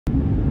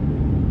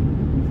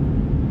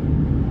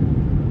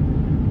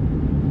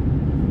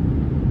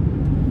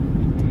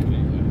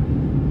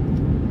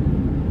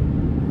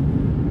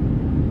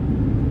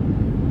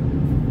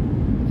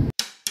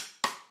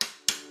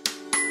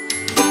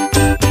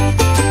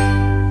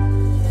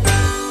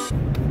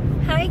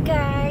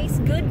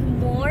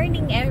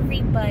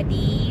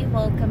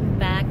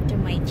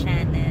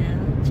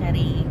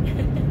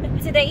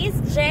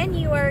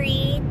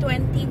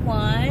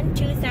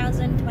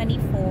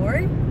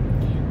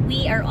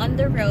on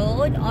the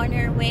road on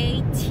our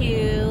way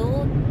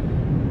to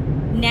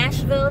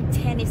Nashville,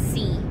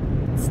 Tennessee.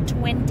 It's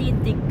 20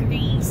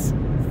 degrees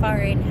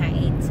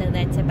Fahrenheit, so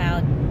that's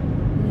about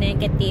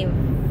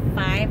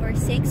 -5 or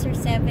 6 or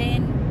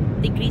 7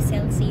 degrees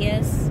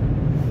Celsius.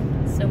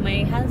 So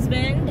my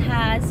husband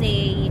has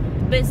a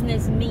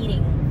business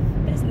meeting,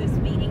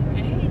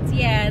 right?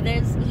 Yeah,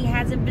 he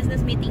has a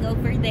business meeting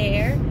over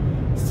there,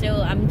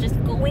 so I'm just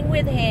going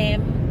with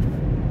him.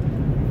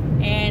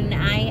 And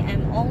I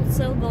am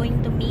also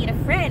going to meet a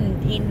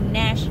friend in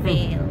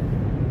Nashville.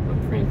 A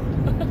friend?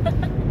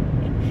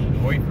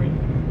 Boyfriend?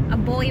 A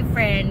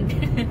boyfriend.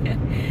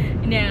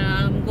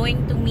 Now I'm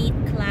going to meet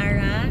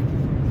Clara,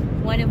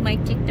 one of my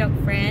TikTok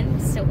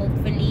friends. So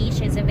hopefully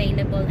she's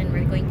available and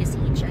we're going to see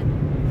each other.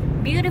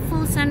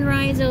 Beautiful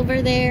sunrise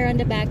over there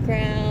on the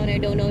background. I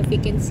don't know if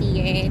you can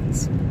see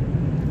it.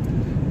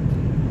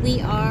 We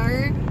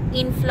are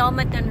in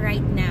Flomaton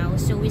right now,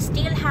 so we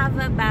still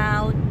have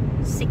about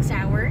 6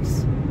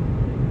 hours.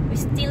 We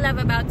still have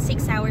about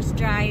 6 hours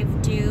drive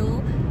to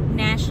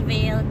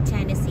Nashville,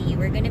 Tennessee.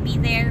 We're gonna be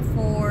there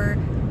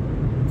for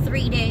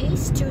 3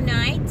 days, 2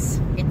 nights.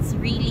 It's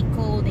really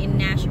cold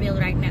in Nashville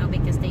right now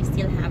because they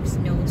still have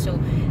snow. So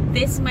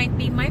this might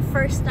be my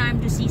first time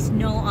to see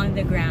snow on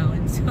the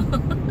ground. So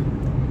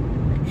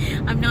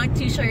I'm not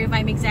too sure if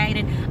I'm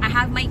excited. I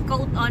have my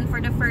coat on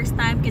for the first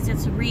time because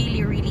it's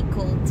really, really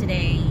cold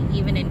today.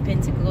 Even in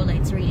Pensacola,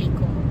 it's really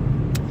cold.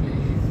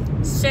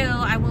 So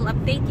I will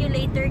update you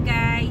later,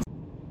 guys.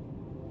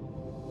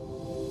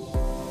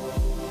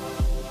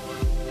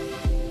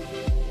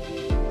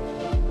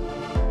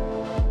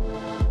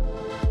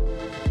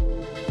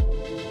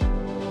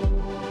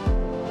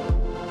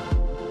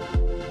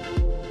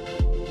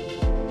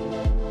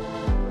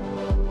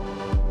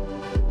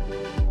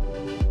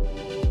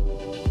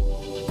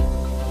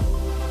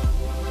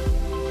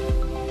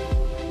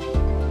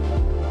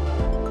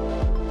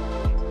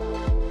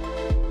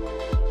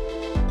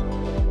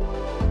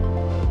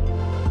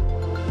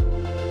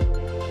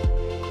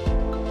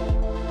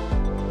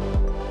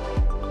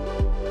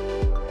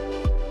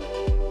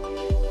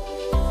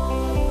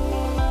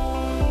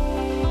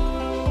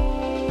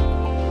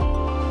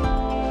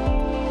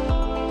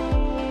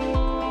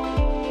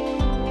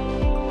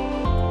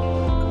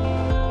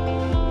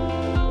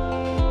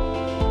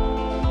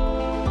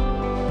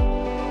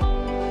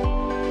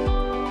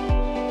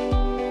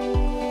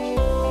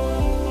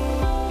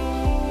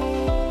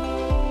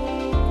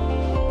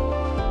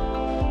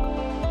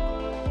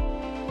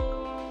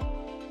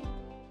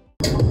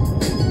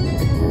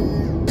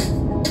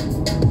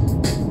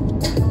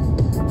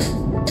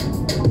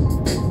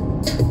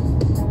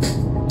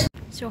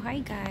 So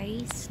hi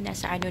guys,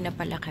 nasa ano na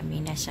pala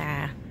kami,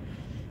 nasa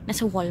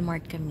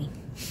Walmart kami,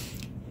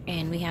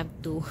 and we have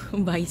to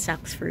buy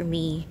socks for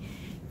me,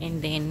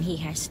 and then he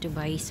has to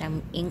buy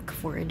some ink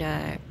for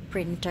the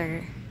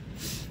printer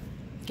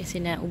kasi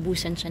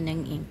naubusan siya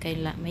ng ink.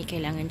 May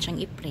kailangan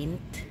siyang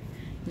i-print.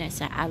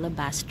 Nasa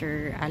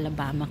Alabaster,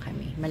 Alabama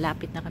kami,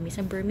 malapit na kami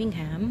sa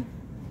Birmingham.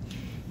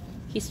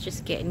 He's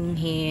just getting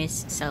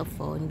his cell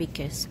phone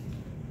because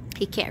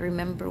he can't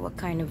remember what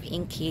kind of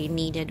ink he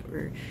needed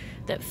or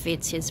that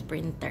fits his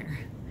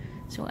printer.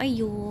 So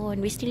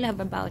ayun, we still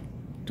have about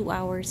 2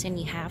 hours and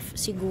a half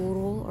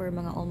siguro, or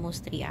mga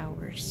almost 3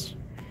 hours.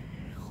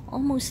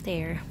 Almost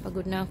there.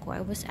 Pagod na ako.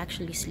 I was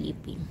actually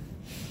sleeping.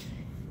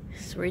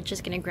 So we're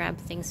just gonna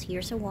grab things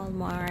here sa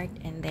Walmart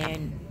and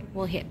then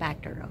we'll hit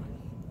back the road.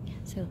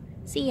 So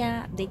see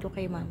ya. Update ko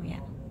kayo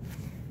mamaya.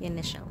 Yan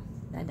na siya.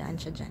 Dadaan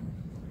siya dyan.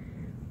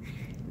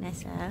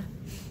 Nasa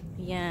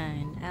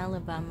yan,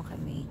 Alabama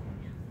kami.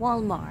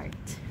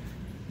 Walmart.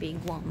 Big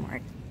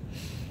Walmart.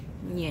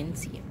 Yan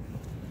siya.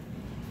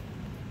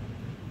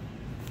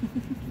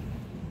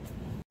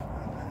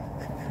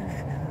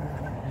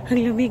 Ang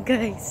lamig,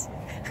 guys.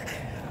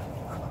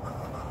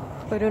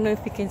 I don't know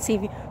if you can see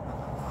me.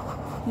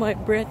 My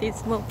breath is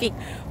smoking.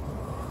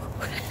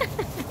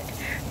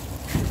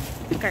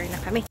 Car na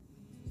kami.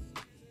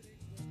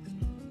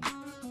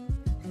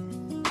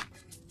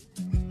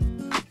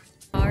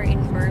 Are in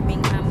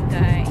Birmingham,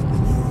 guys.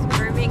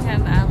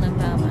 Birmingham,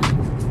 Alabama.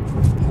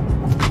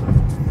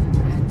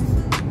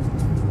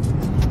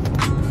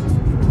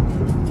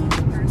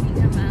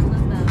 Birmingham,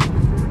 Alabama.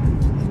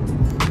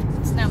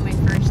 It's not my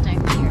first time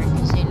here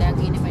kasi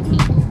lagi naman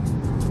dito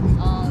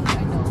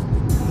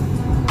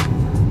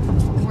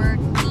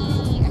work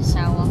ni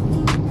asawa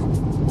ko.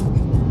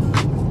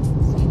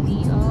 So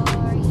we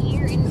are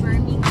here in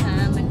Birmingham.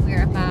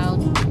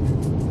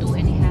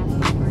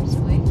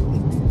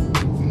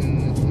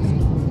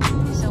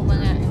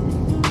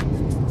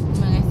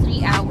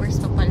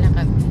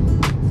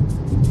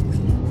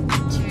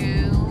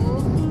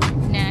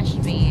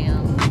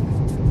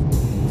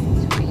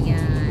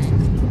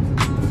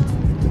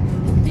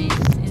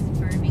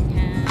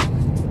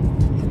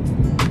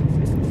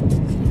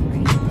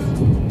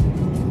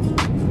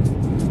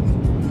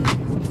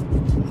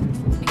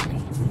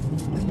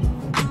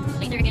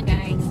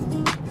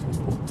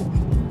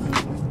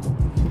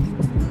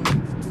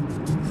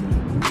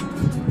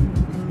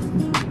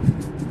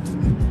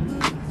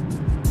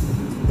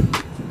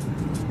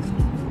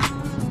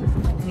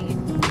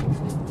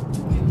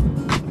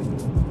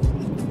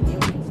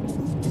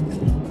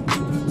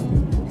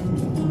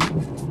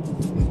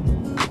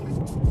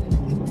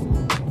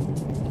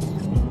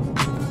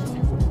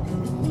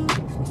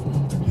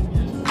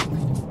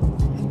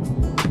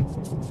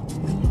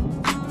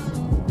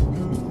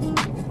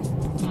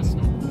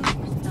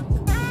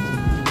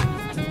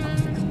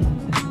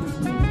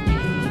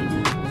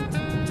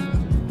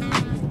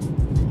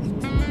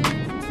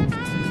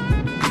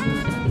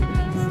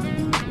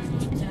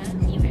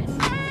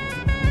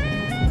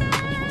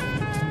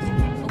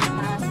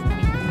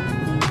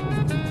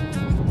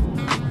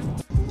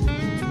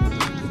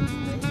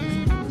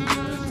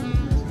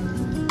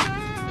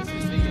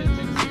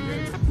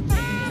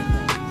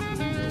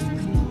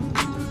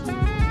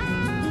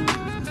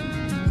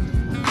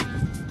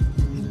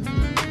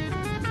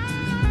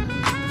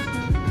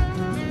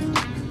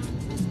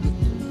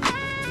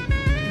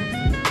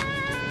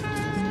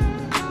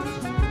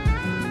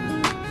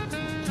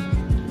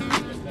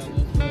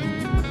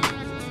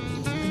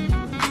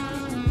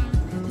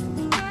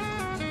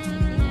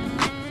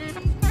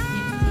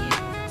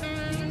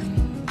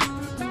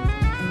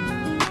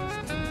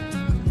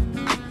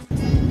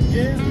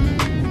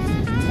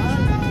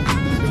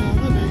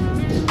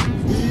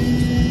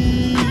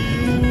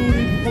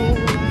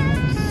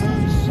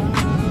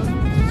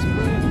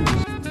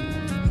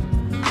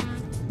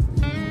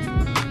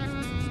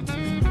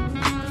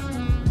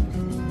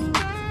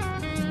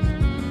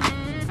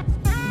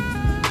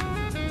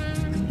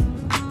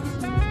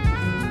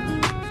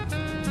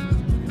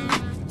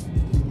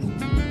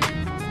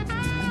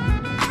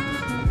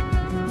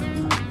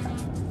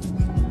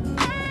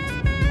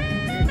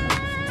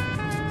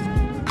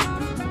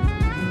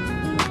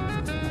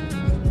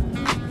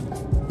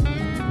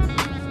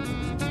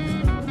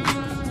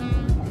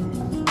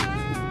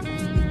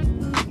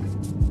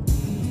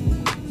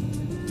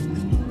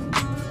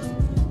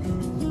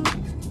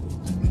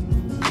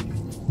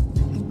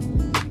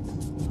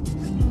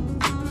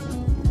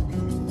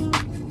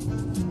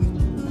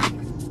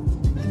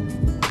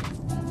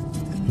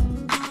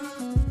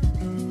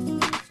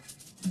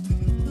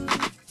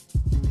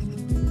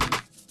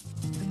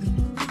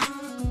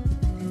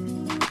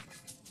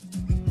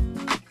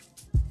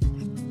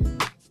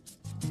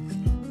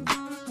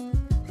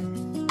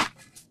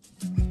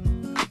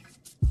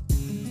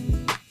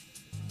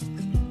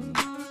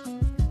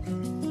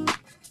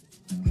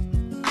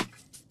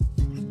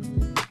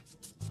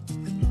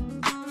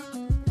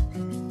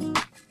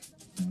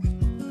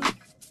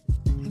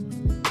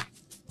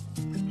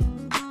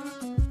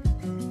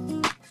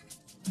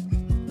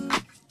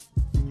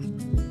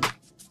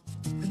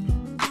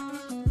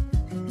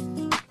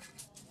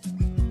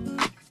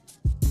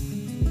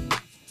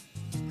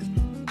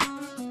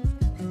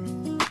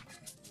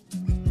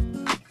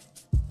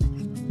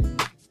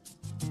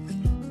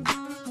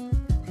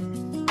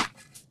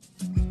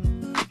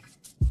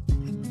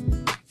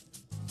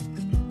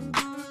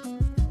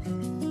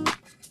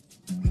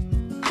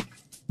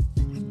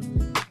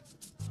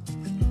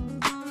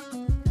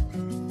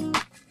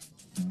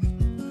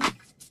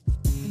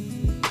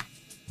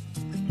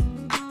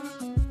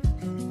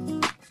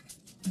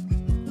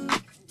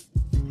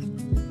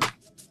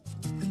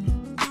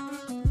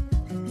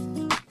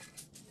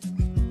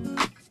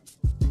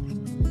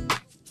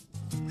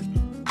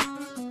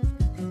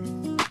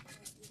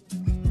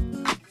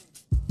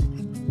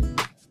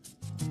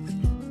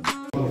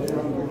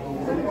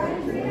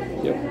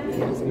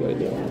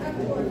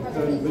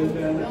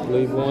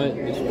 leave one,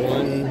 just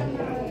one,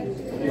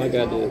 like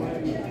I did.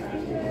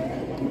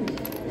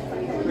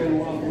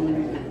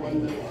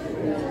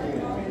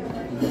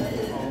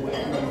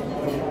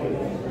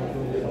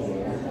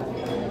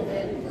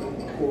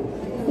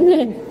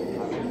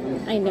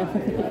 I know.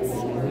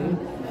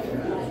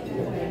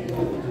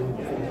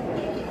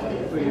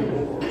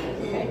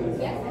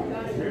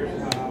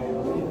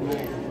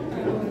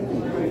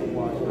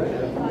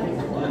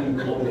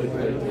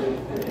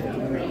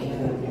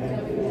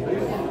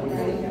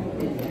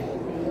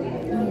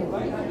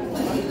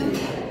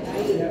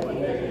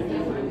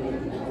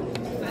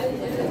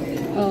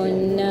 Oh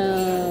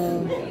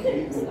no.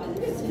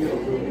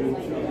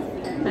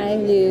 I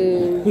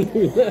lose.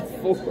 You left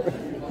 4.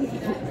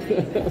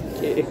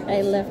 Okay.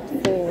 I left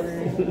 4.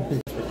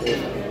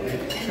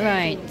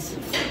 Right.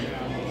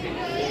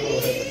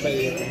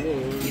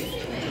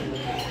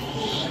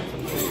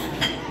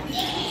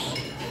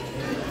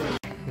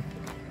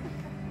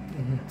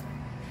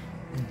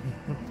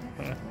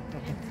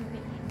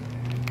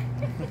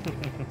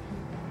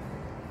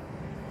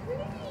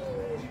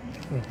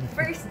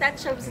 First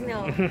touch of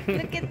snow.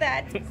 Look at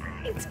that.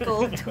 It's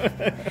cold.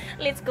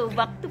 Let's go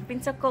back to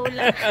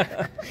Pensacola.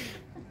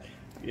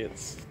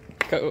 It's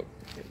cold.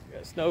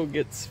 Snow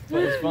gets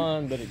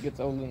fun, but it gets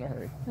old in a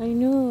hurry. I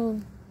know.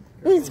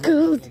 It's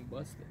cold.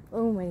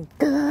 Oh my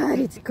god,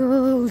 it's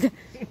cold.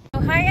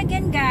 So hi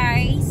again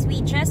guys.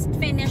 We just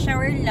finished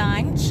our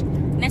lunch.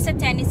 Nasa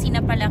Tennessee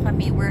na pala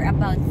kami. We're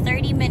about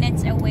 30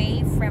 minutes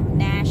away from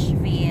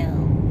Nashville.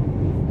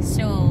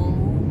 So,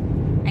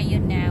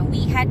 ayun na.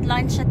 We had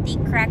lunch at the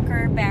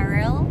Cracker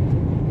Barrel.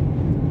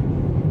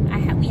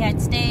 We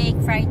had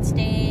steak, fried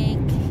steak,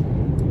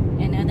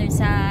 and other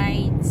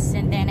sides.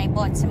 And then I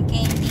bought some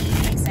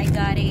candies. I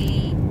got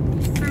a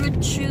fruit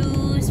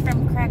juice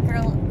from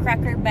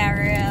Cracker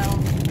Barrel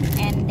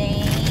and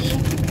a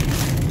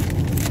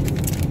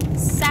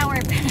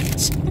Sour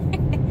Patch.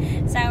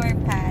 Sour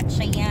Patch.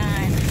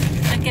 Ayan.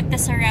 Look at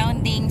the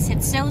surroundings.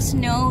 It's so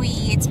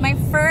snowy. It's my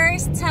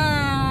first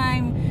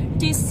time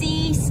to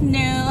see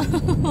snow.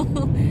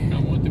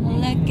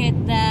 Look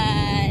at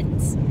that.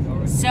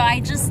 So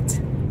I just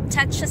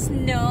touched the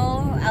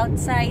snow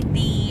outside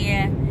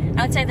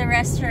the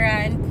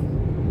restaurant.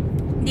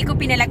 Hindi ko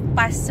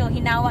pinalagpas, so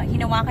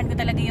hinawakan ko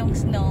talaga yung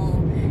snow.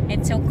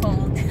 It's so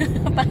cold.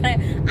 Parang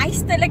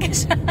ice talaga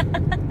siya.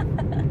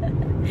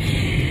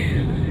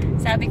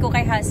 Sabi ko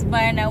kay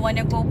husband, I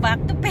wanna go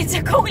back to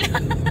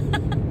Pensacola.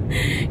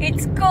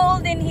 It's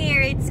cold in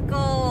here. It's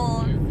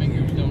cold.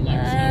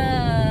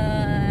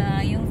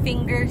 Yung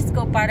fingers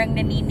ko parang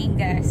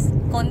naninigas.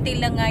 Konti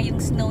lang nga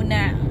yung snow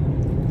na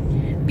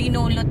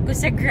pinulot ko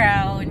sa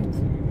ground.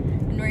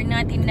 And we're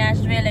not in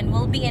Nashville, and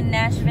we'll be in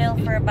Nashville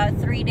for about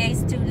 3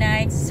 days, 2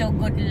 nights. So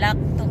good luck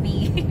to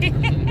me.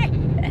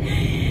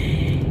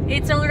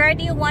 It's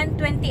already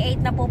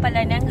 1:28 na po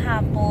pala ng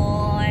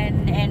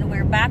hapon, and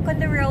we're back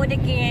on the road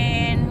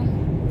again.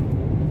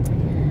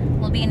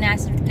 We'll be in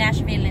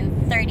Nashville in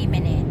 30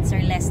 minutes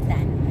or less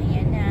than.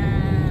 Ayan na,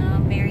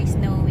 very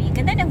snowy.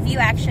 Ganda ng view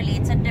actually.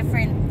 It's a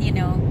different, you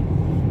know,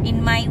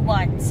 in my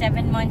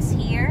 7 months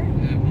here.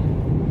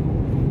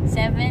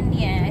 7?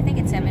 Yeah, I think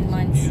it's 7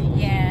 months.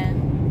 Yeah.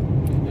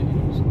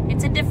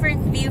 It's a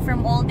different view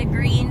from all the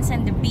greens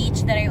and the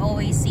beach that I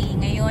always see.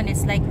 Ngayon,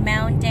 it's like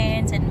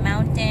mountains and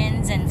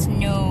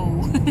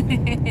snow.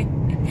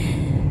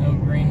 No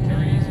green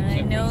trees.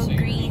 No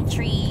green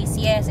trees.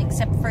 Yes,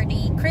 except for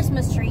the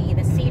Christmas tree,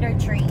 the cedar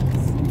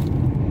trees.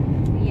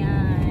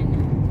 Yan.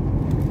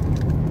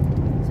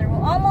 So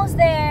we're almost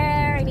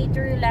there. I need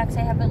to relax.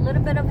 I have a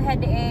little bit of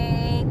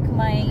headache.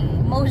 My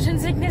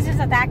motion sickness is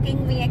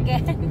attacking me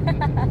again.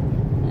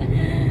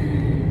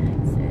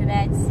 So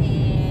that's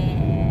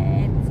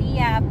it. See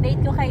ya,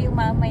 update ko kayo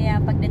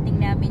mamaya pagdating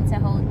namin sa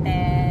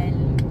hotel.